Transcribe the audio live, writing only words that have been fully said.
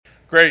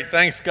Great.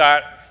 Thanks,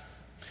 Scott.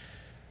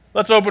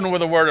 Let's open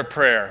with a word of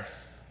prayer.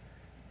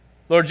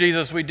 Lord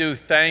Jesus, we do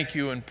thank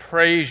you and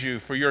praise you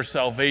for your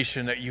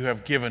salvation that you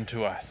have given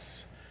to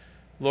us.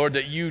 Lord,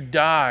 that you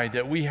died,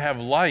 that we have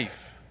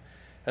life.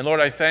 And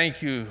Lord, I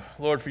thank you,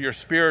 Lord, for your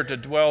Spirit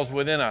that dwells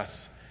within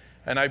us.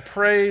 And I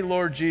pray,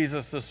 Lord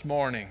Jesus, this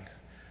morning,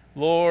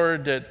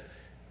 Lord, that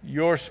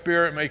your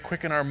Spirit may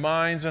quicken our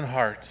minds and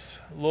hearts.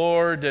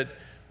 Lord, that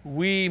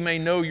we may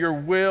know your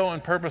will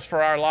and purpose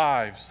for our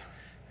lives.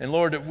 And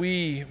Lord, that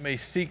we may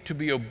seek to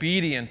be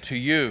obedient to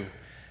you.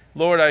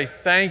 Lord, I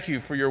thank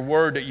you for your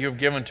word that you have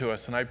given to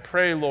us. And I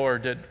pray,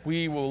 Lord, that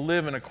we will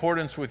live in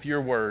accordance with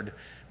your word.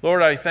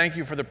 Lord, I thank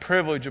you for the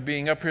privilege of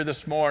being up here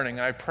this morning.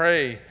 I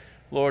pray,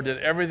 Lord, that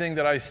everything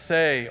that I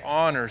say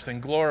honors and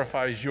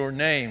glorifies your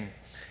name.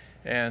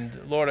 And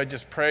Lord, I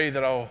just pray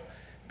that I'll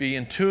be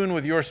in tune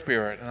with your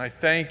Spirit. And I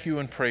thank you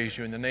and praise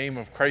you in the name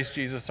of Christ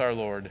Jesus our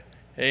Lord.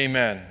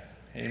 Amen.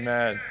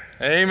 Amen.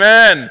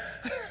 Amen.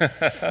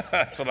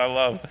 That's what I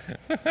love.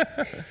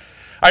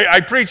 I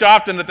preach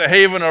often at the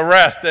Haven of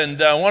Rest, and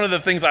one of the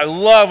things I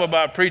love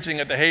about preaching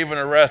at the Haven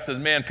of Rest is,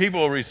 man,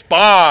 people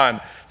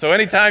respond. So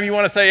anytime you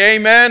want to say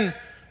amen,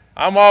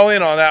 I'm all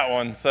in on that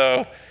one.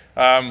 So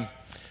a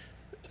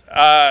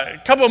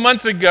couple of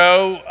months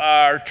ago,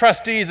 our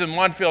trustees in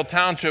Montfield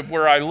Township,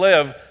 where I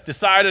live,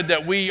 decided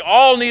that we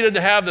all needed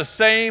to have the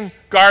same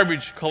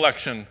garbage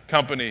collection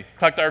company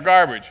collect our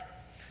garbage.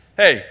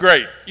 Hey,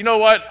 great. You know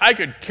what? I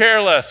could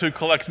care less who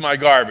collects my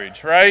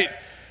garbage, right?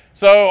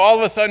 So all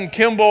of a sudden,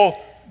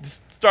 Kimball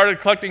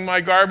started collecting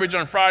my garbage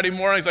on Friday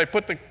mornings. I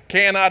put the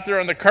can out there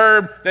on the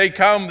curb. They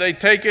come, they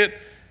take it,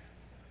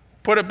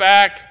 put it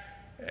back,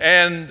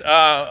 and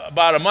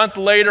about a month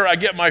later, I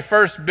get my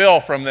first bill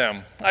from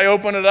them. I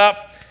open it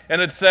up,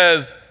 and it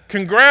says,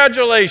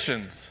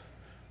 "Congratulations.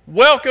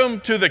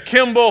 Welcome to the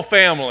Kimball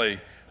family.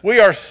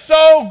 We are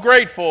so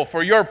grateful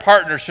for your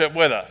partnership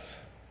with us."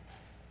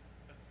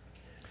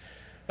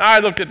 Now I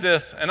look at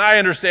this, and I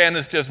understand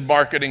it's just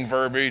marketing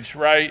verbiage,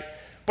 right?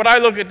 But I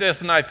look at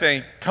this and I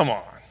think, come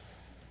on.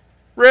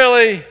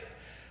 Really?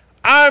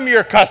 I'm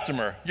your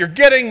customer. You're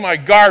getting my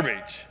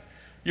garbage.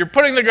 You're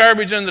putting the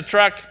garbage in the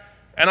truck,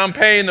 and I'm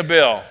paying the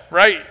bill,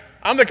 right?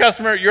 I'm the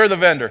customer, you're the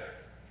vendor.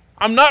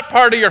 I'm not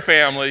part of your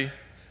family.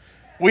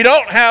 We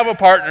don't have a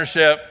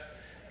partnership.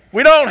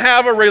 We don't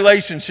have a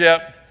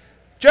relationship.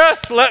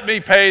 Just let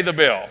me pay the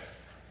bill.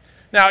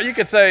 Now, you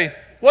could say,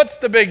 what's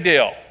the big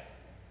deal?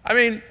 I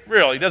mean,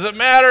 really, does it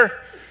matter?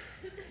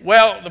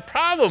 Well, the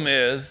problem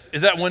is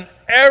that when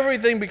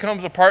everything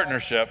becomes a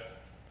partnership,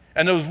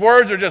 and those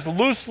words are just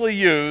loosely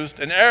used,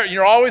 and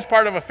you're always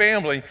part of a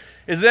family,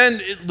 is then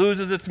it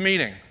loses its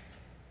meaning.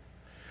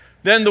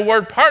 Then the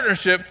word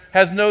partnership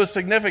has no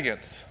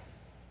significance.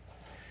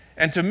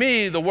 And to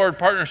me, the word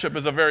partnership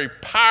is a very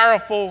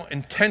powerful,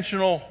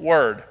 intentional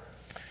word.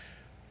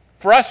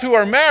 For us who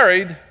are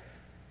married,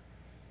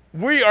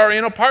 we are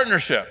in a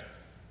partnership.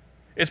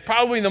 It's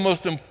probably the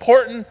most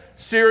important,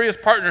 serious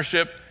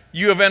partnership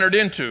you have entered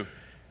into.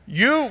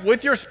 You,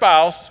 with your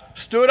spouse,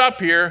 stood up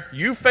here,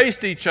 you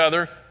faced each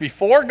other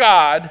before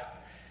God,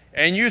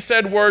 and you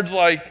said words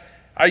like,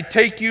 "I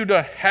take you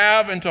to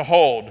have and to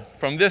hold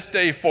from this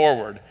day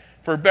forward,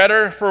 for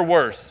better, for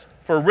worse,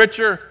 for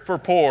richer, for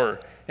poorer,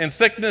 in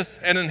sickness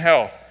and in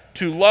health,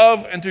 to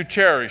love and to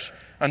cherish,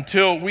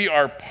 until we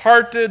are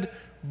parted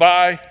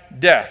by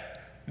death.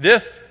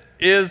 This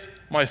is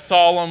my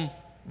solemn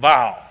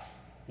vow."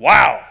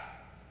 Wow.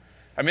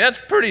 I mean, that's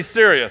pretty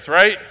serious,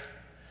 right?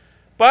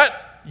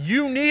 But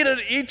you needed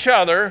each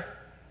other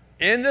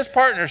in this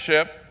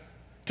partnership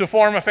to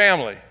form a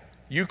family.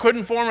 You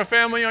couldn't form a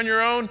family on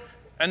your own,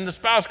 and the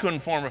spouse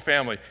couldn't form a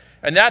family.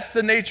 And that's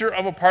the nature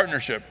of a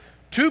partnership.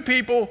 Two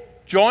people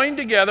joined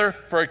together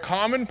for a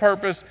common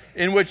purpose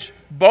in which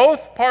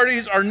both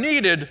parties are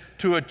needed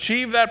to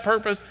achieve that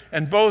purpose,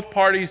 and both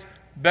parties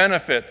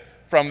benefit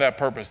from that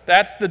purpose.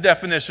 That's the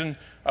definition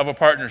of a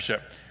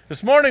partnership.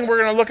 This morning, we're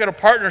going to look at a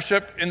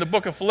partnership in the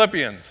book of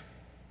Philippians.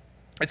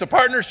 It's a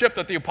partnership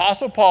that the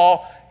Apostle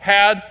Paul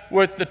had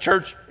with the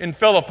church in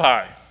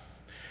Philippi.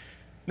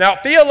 Now,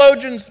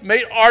 theologians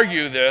may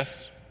argue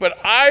this, but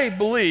I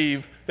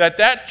believe that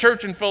that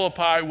church in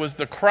Philippi was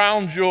the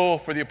crown jewel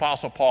for the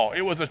Apostle Paul.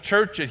 It was a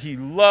church that he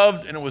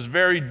loved, and it was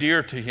very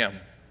dear to him.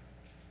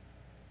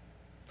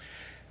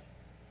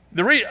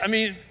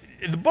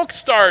 The book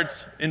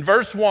starts in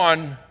verse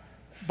 1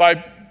 by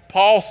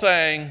Paul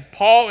saying,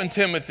 "Paul and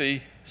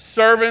Timothy,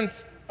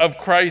 servants of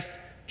Christ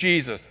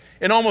Jesus."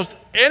 In almost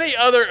any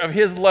other of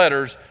his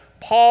letters,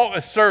 Paul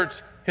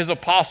asserts his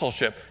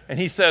apostleship, and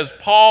he says,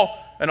 "Paul,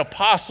 an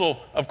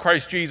apostle of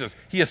Christ Jesus."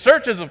 He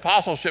asserts his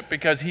apostleship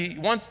because he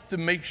wants to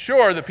make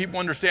sure that people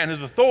understand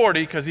his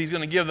authority, because he's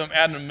going to give them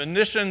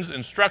admonitions,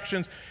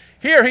 instructions.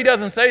 Here, he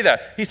doesn't say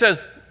that. He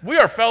says, we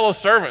are fellow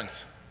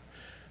servants,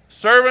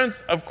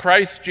 servants of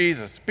Christ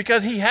Jesus,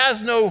 because he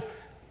has no,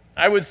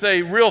 I would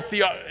say, real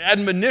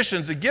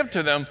admonitions to give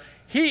to them.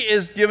 He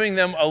is giving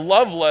them a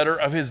love letter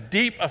of his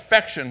deep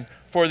affection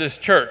for this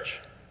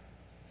church.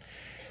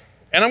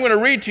 And I'm going to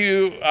read to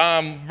you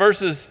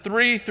verses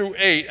 3 through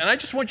 8. And I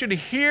just want you to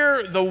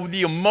hear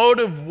the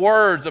emotive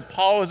words that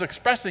Paul is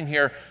expressing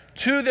here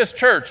to this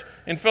church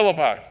in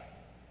Philippi.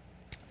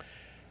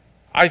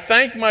 I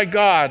thank my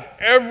God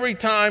every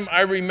time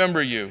I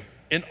remember you.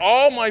 In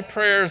all my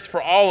prayers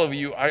for all of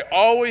you, I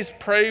always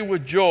pray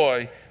with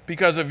joy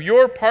because of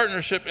your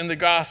partnership in the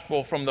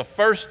gospel from the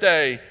first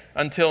day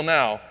until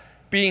now,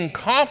 being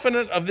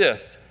confident of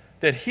this,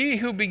 that he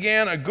who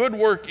began a good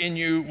work in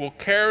you will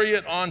carry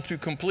it on to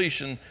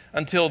completion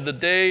until the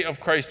day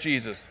of Christ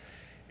Jesus.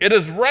 It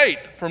is right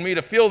for me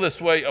to feel this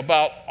way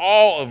about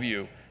all of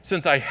you,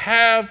 since I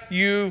have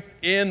you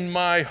in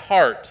my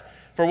heart.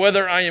 For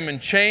whether I am in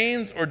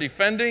chains or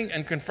defending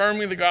and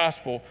confirming the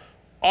gospel,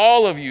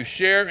 all of you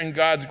share in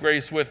God's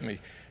grace with me.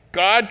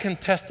 God can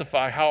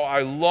testify how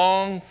I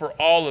long for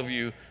all of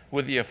you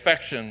with the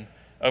affection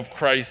of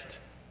Christ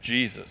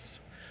Jesus.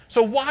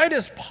 So why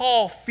does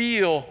Paul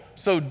feel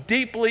so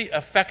deeply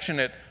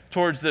affectionate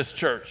towards this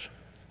church?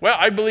 Well,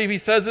 I believe he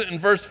says it in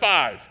verse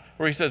 5,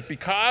 where he says,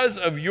 because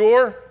of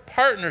your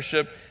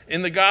partnership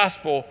in the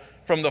gospel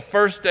from the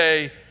first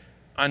day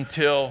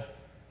until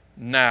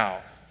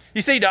now.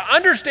 You see, to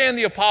understand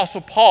the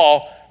Apostle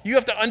Paul, you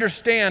have to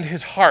understand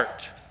his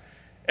heart.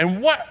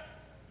 And what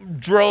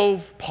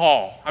drove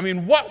Paul? I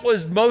mean, what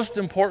was most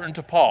important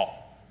to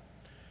Paul?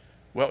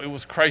 Well, it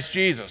was Christ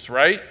Jesus,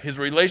 right? His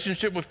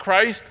relationship with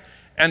Christ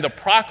and the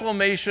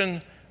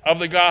proclamation of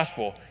the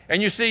gospel.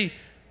 And you see,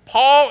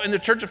 Paul and the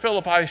church of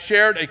Philippi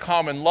shared a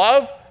common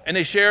love and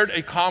they shared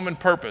a common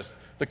purpose.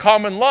 The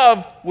common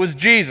love was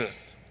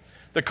Jesus.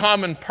 The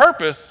common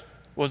purpose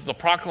was the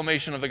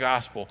proclamation of the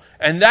gospel.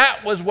 And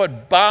that was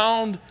what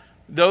bound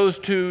those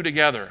two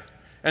together.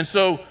 And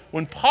so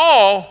when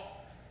Paul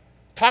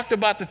talked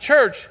about the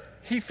church,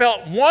 he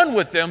felt one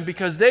with them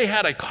because they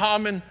had a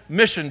common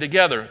mission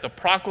together, the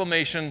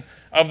proclamation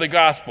of the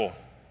gospel.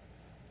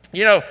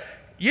 You know,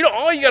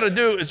 all you got to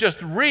do is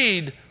just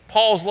read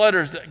Paul's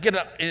letters to get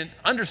an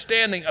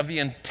understanding of the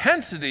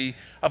intensity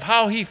of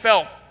how he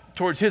felt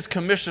towards his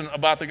commission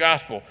about the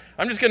gospel.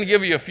 I'm just going to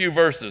give you a few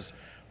verses.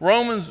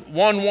 Romans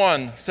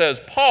 1:1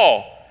 says,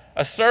 Paul,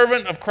 a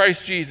servant of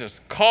Christ Jesus,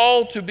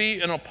 called to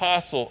be an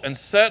apostle and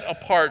set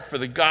apart for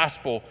the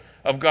gospel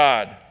of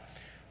God.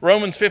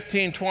 Romans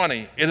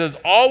 15:20, it has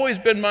always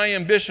been my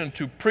ambition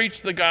to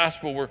preach the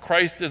gospel where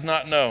Christ is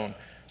not known,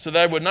 so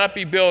that I would not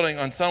be building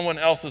on someone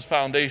else's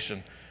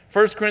foundation.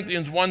 1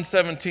 Corinthians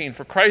 1:17,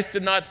 for Christ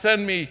did not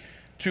send me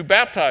to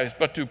baptize,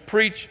 but to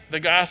preach the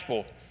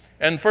gospel.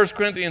 And 1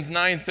 Corinthians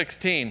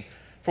 9:16,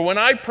 for when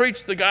I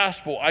preach the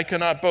gospel, I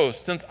cannot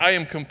boast, since I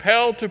am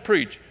compelled to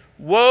preach.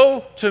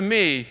 Woe to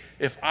me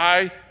if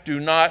I do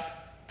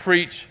not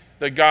preach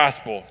the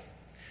gospel.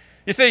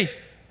 You see,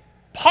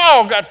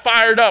 Paul got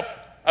fired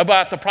up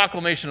about the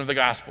proclamation of the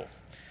gospel.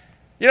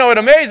 You know, it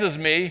amazes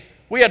me.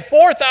 We had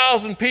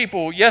 4,000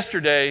 people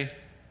yesterday,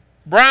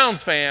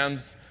 Browns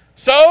fans,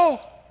 so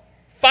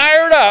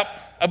fired up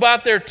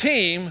about their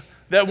team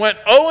that went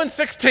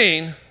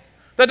 0-16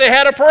 that they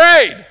had a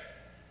parade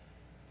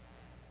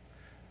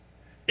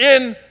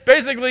in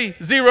basically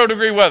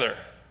 0-degree weather.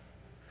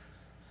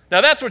 Now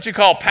that's what you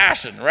call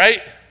passion,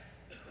 right?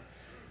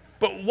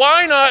 But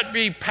why not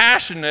be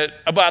passionate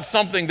about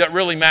something that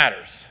really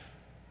matters?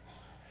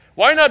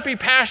 Why not be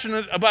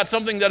passionate about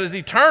something that is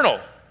eternal?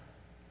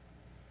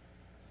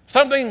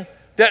 Something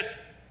that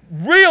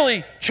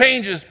really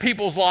changes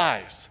people's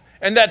lives,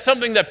 and that's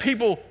something that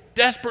people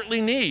desperately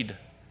need.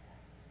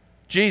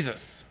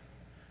 Jesus.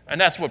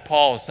 And that's what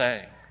Paul is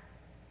saying.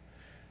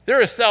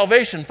 There is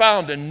salvation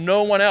found in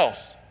no one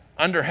else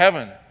under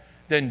heaven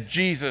than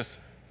Jesus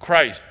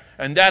Christ.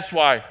 And that's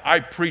why I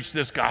preach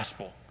this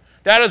gospel.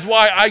 That is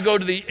why I go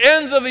to the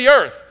ends of the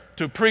earth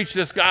to preach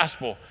this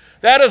gospel.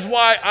 That is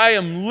why I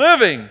am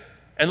living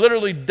and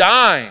literally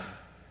dying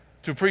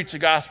to preach the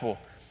gospel.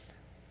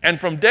 And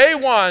from day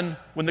one,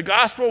 when the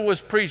gospel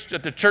was preached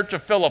at the church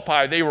of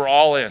Philippi, they were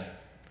all in.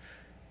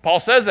 Paul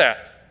says that.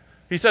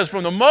 He says,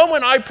 from the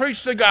moment I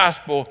preached the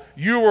gospel,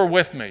 you were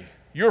with me.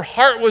 Your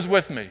heart was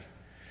with me.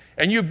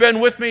 And you've been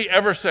with me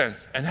ever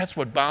since. And that's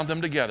what bound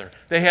them together.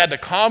 They had a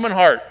common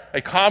heart,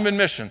 a common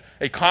mission,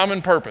 a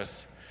common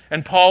purpose.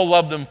 And Paul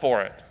loved them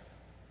for it.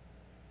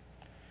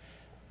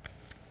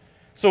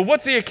 So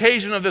what's the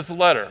occasion of this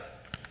letter?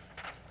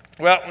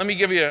 Well, let me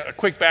give you a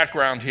quick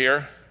background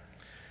here.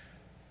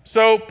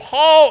 So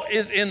Paul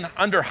is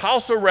under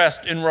house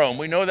arrest in Rome.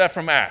 We know that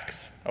from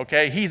Acts.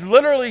 Okay, he's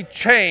literally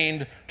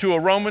chained to a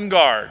Roman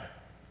guard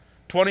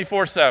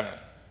 24/7.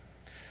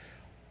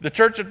 The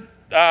church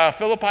of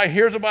Philippi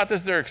hears about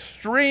this. They're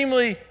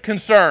extremely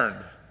concerned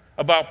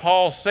about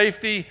Paul's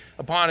safety,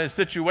 upon his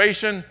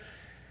situation.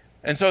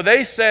 And so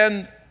they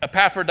send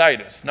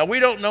Epaphroditus. Now, we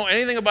don't know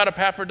anything about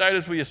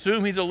Epaphroditus. We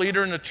assume he's a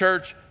leader in the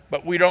church,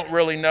 but we don't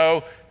really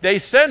know. They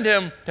send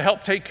him to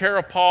help take care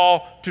of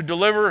Paul, to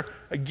deliver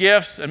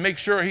gifts and make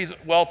sure he's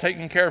well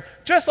taken care of.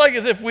 Just like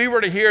as if we were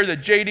to hear that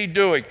J.D.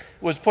 Dewey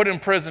was put in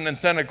prison in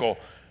Senegal.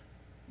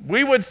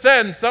 We would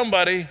send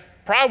somebody,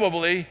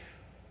 probably,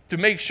 to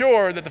make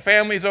sure that the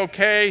family's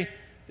okay,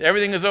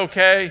 everything is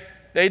okay,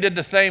 they did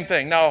the same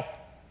thing. Now,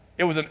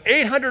 it was an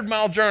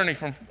 800-mile journey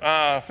from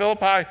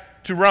Philippi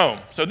to Rome.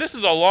 So this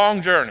is a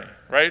long journey,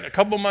 right? A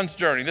couple months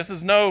journey. This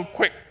is no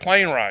quick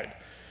plane ride.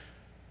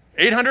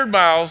 800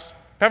 miles.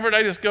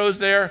 Epaphroditus goes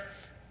there,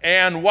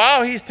 and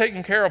while he's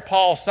taking care of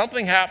Paul,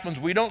 something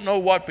happens. We don't know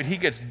what, but he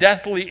gets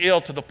deathly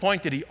ill to the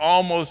point that he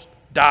almost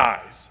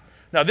dies.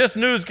 Now, this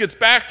news gets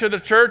back to the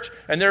church,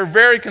 and they're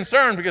very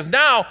concerned because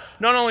now,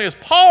 not only is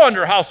Paul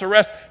under house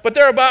arrest, but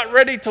they're about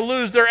ready to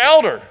lose their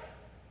elder.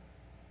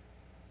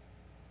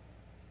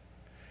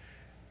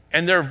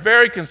 And they're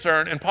very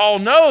concerned, and Paul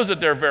knows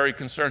that they're very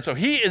concerned, so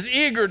he is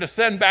eager to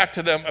send back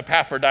to them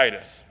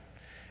Epaphroditus.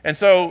 And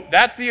so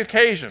that's the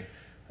occasion.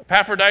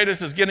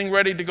 Epaphroditus is getting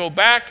ready to go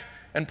back,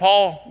 and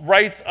Paul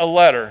writes a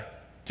letter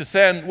to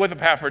send with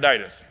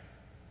Epaphroditus.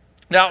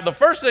 Now, the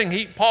first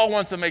thing Paul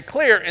wants to make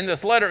clear in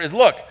this letter is,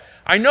 look,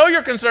 I know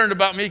you're concerned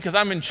about me because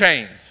I'm in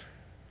chains,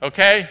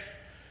 okay?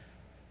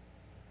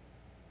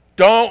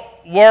 Don't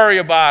worry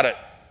about it,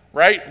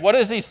 right? What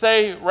does he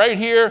say right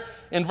here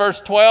in verse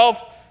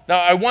 12? Now,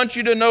 I want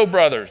you to know,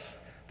 brothers,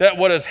 that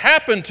what has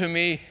happened to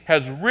me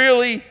has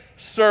really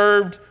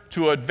served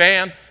to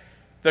advance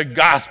the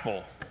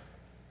gospel.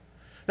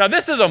 Now,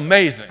 this is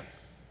amazing,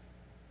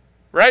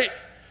 right?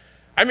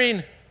 I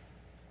mean,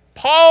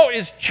 Paul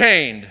is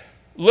chained,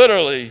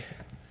 literally,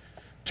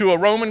 to a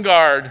Roman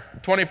guard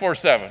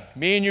 24/7.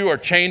 Me and you are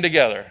chained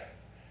together.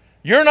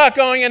 You're not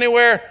going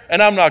anywhere,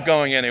 and I'm not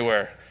going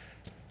anywhere,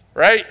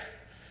 right?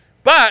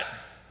 But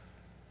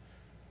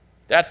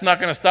that's not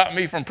going to stop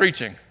me from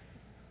preaching.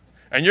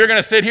 And you're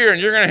going to sit here and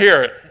you're going to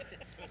hear it.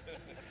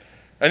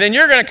 And then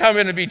you're going to come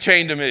in and be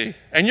chained to me.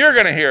 And you're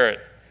going to hear it.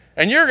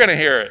 And you're going to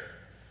hear it.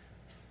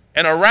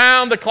 And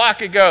around the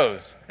clock it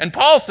goes. And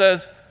Paul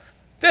says,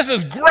 this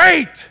is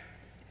great.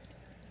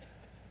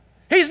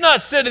 He's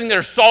not sitting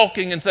there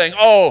sulking and saying,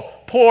 oh,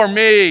 poor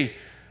me.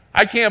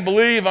 I can't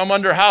believe I'm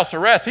under house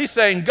arrest. He's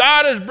saying,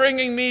 God is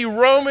bringing me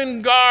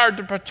Roman guard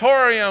to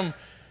Praetorium,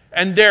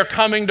 and they're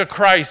coming to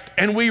Christ,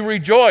 and we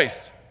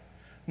rejoice.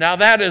 Now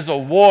that is a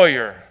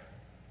warrior,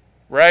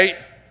 right,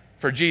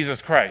 for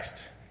Jesus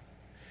Christ.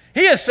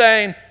 He is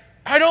saying,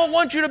 I don't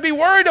want you to be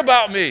worried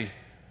about me.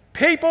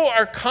 People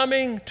are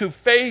coming to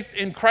faith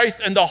in Christ,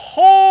 and the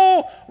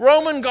whole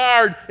Roman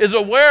guard is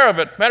aware of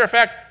it. Matter of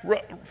fact,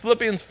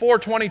 Philippians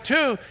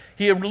 4:22,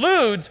 he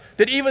alludes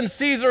that even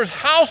Caesar's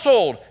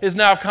household is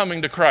now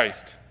coming to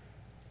Christ.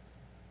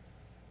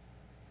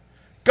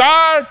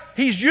 God,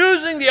 he's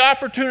using the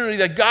opportunity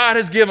that God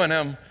has given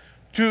him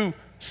to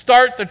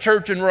start the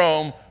church in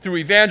Rome through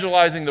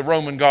evangelizing the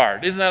Roman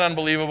guard. Isn't that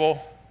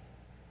unbelievable?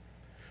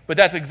 But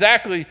that's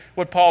exactly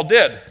what Paul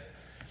did.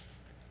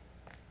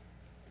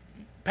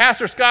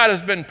 Pastor Scott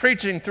has been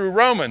preaching through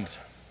Romans.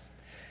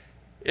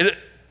 Do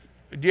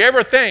you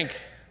ever think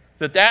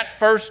that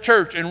first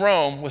church in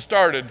Rome was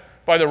started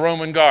by the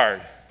Roman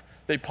guard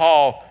that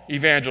Paul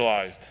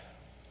evangelized?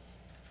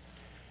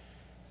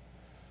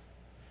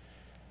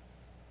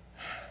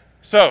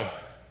 So,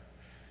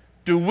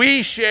 do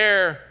we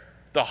share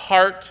the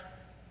heart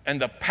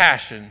and the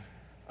passion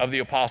of the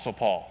Apostle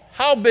Paul?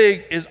 How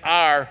big is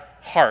our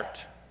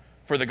heart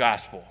for the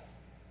gospel?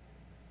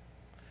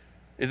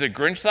 Is it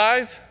Grinch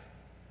size?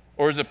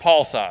 Or is it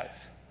Paul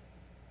size?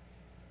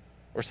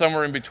 Or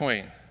somewhere in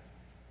between?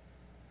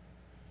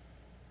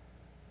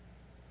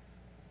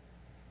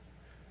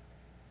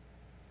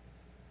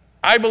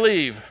 I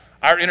believe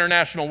our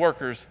international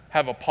workers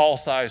have a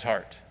Paul-sized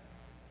heart.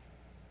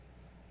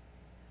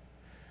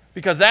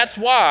 Because that's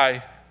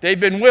why they've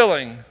been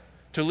willing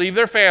to leave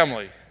their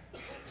family,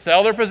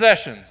 sell their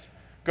possessions,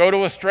 go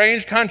to a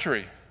strange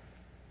country.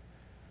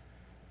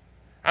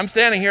 I'm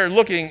standing here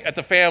looking at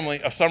the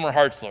family of Summer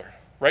Hartzler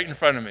right in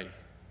front of me.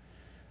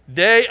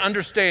 They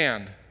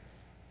understand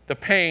the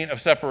pain of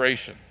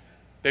separation.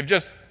 They've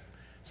just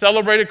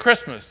celebrated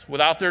Christmas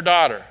without their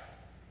daughter.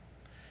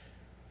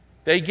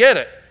 They get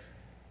it.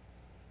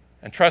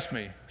 And trust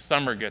me,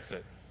 Summer gets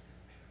it.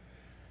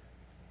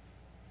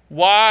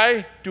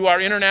 Why do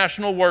our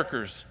international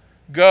workers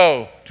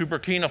go to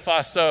Burkina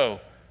Faso,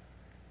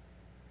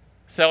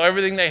 sell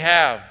everything they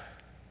have?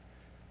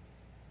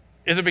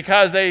 Is it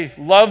because they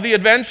love the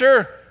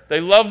adventure? They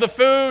love the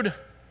food?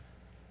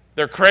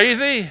 They're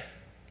crazy?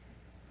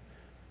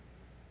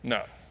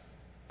 No.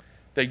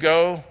 They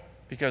go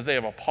because they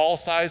have a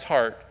Paul-sized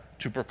heart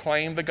to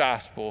proclaim the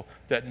gospel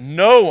that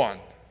no one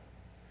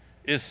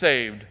is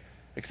saved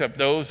except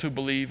those who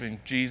believe in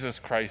Jesus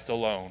Christ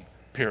alone,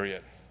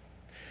 period.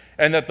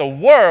 And that the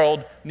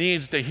world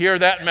needs to hear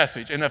that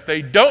message. And if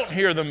they don't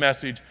hear the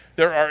message,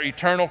 there are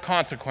eternal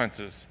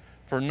consequences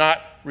for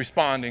not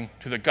responding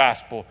to the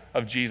gospel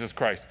of Jesus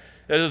Christ.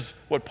 That is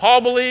what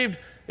Paul believed.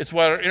 It's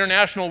what our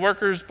international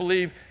workers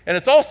believe. And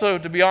it's also,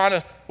 to be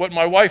honest, what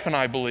my wife and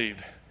I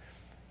believed.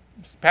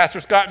 Pastor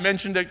Scott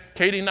mentioned that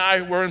Katie and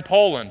I were in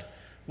Poland.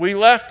 We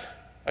left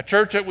a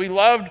church that we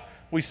loved.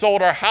 We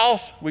sold our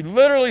house. We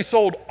literally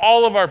sold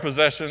all of our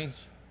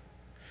possessions.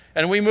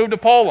 And we moved to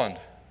Poland.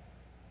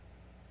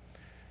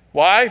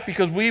 Why?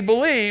 Because we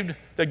believed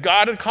that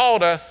God had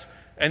called us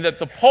and that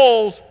the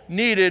Poles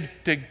needed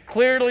to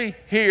clearly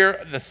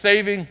hear the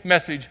saving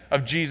message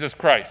of Jesus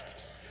Christ.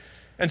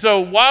 And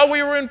so while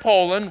we were in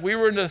Poland, we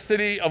were in the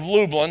city of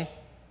Lublin,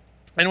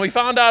 and we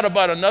found out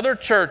about another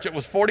church that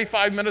was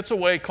 45 minutes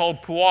away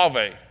called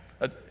Puławy.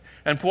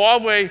 And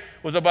Puławy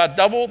was about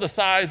double the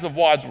size of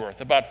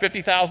Wadsworth, about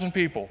 50,000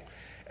 people.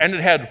 And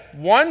it had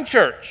one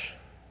church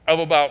of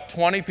about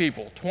 20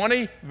 people,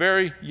 20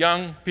 very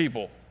young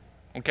people.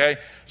 Okay?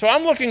 So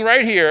I'm looking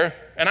right here,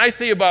 and I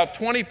see about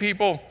 20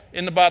 people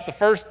in about the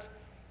first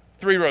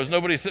 3 rows.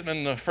 Nobody's sitting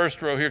in the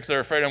first row here because they're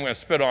afraid I'm going to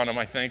spit on them,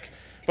 I think.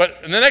 But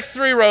in the next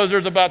 3 rows,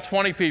 there's about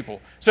 20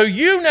 people. So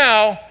you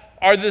now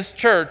are this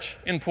church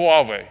in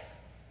Puławy,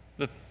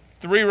 the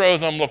 3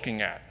 rows I'm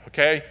looking at,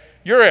 okay?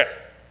 You're it,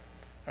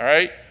 all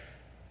right?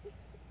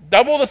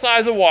 Double the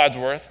size of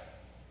Wadsworth,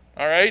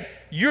 all right?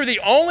 You're the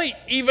only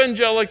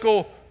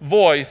evangelical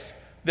voice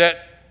that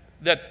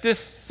this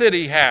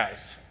city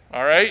has,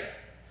 all right?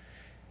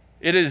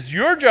 It is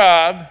your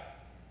job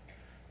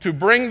to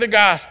bring the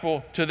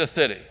gospel to the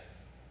city.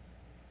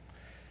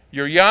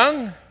 You're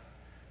young,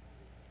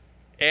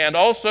 and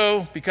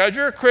also because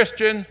you're a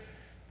Christian,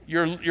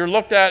 you're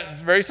looked at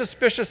very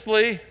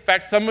suspiciously. In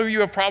fact, some of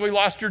you have probably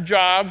lost your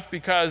jobs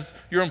because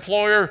your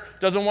employer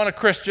doesn't want a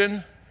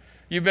Christian.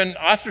 You've been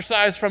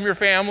ostracized from your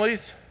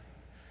families.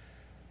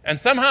 And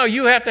somehow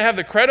you have to have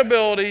the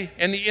credibility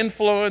and the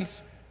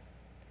influence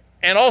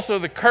and also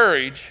the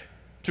courage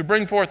to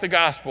bring forth the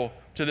gospel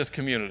to this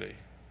community.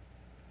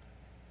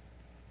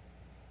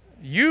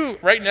 You,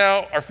 right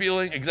now, are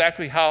feeling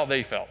exactly how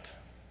they felt.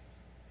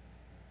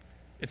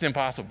 It's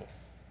impossible.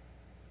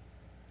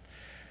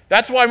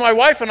 That's why my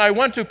wife and I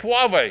went to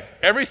Puławy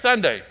every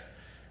Sunday.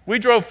 We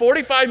drove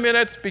 45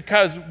 minutes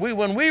because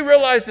when we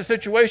realized the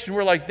situation,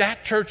 we're like,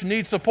 that church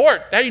needs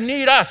support. They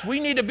need us. We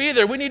need to be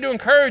there. We need to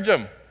encourage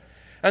them.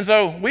 And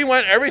so we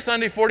went every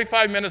Sunday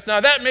 45 minutes. Now,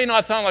 that may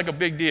not sound like a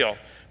big deal,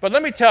 but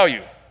let me tell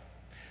you,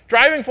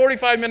 driving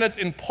 45 minutes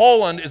in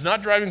Poland is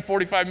not driving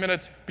 45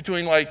 minutes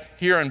between like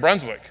here and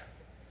Brunswick.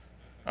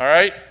 All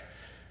right?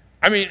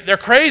 I mean, they're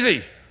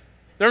crazy.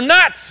 They're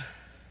nuts.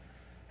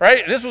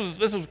 Right? This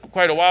was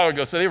quite a while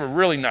ago, so they were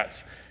really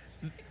nuts.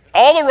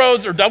 All the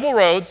roads are double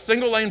roads,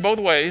 single lane both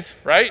ways,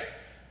 right?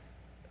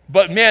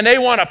 But man, they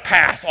want to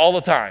pass all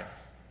the time.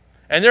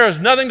 And there is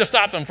nothing to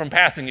stop them from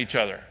passing each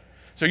other.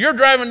 So you're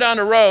driving down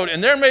the road,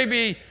 and there may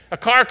be a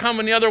car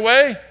coming the other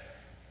way.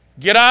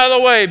 Get out of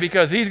the way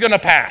because he's going to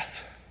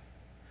pass.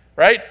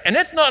 Right? And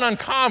it's not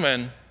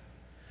uncommon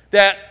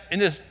that in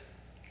this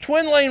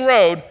twin lane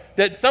road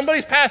that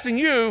somebody's passing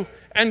you,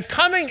 and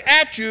coming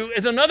at you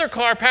is another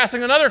car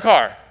passing another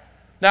car.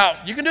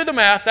 Now, you can do the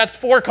math. That's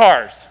 4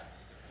 cars,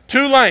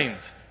 2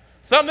 lanes.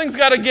 Something's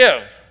got to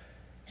give,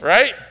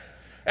 right?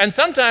 And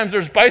sometimes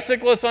there's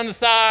bicyclists on the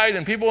side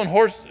and people in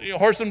horse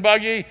and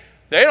buggy.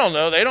 They don't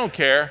know. They don't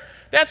care.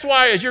 That's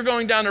why as you're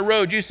going down the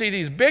road, you see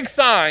these big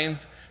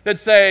signs that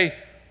say,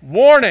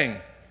 warning,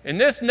 in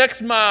this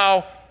next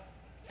mile,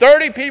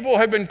 30 people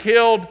have been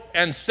killed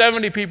and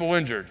 70 people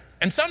injured.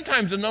 And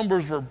sometimes the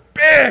numbers were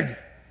big.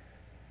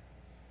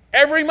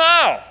 Every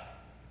mile.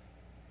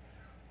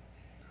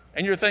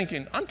 And you're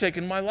thinking, I'm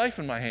taking my life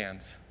in my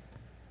hands.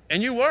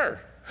 And you were.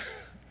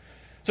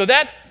 So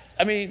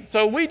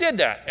we did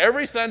that.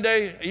 Every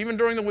Sunday, even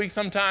during the week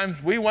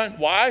sometimes, we went.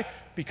 Why?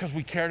 Because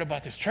we cared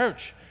about this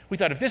church. We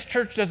thought if this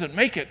church doesn't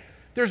make it,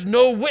 there's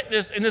no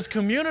witness in this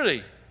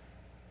community.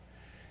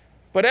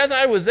 But as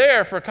I was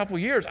there for a couple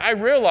years, I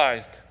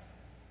realized,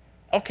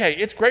 okay,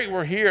 it's great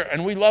we're here,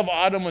 and we love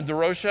Autumn and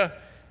Dorosha,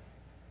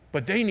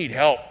 but they need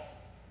help.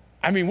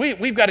 I mean,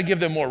 we've got to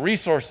give them more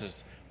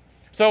resources.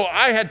 So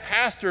I had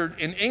pastored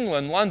in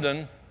England,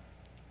 London,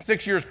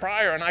 6 years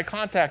prior, and I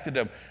contacted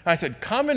them. I said, come and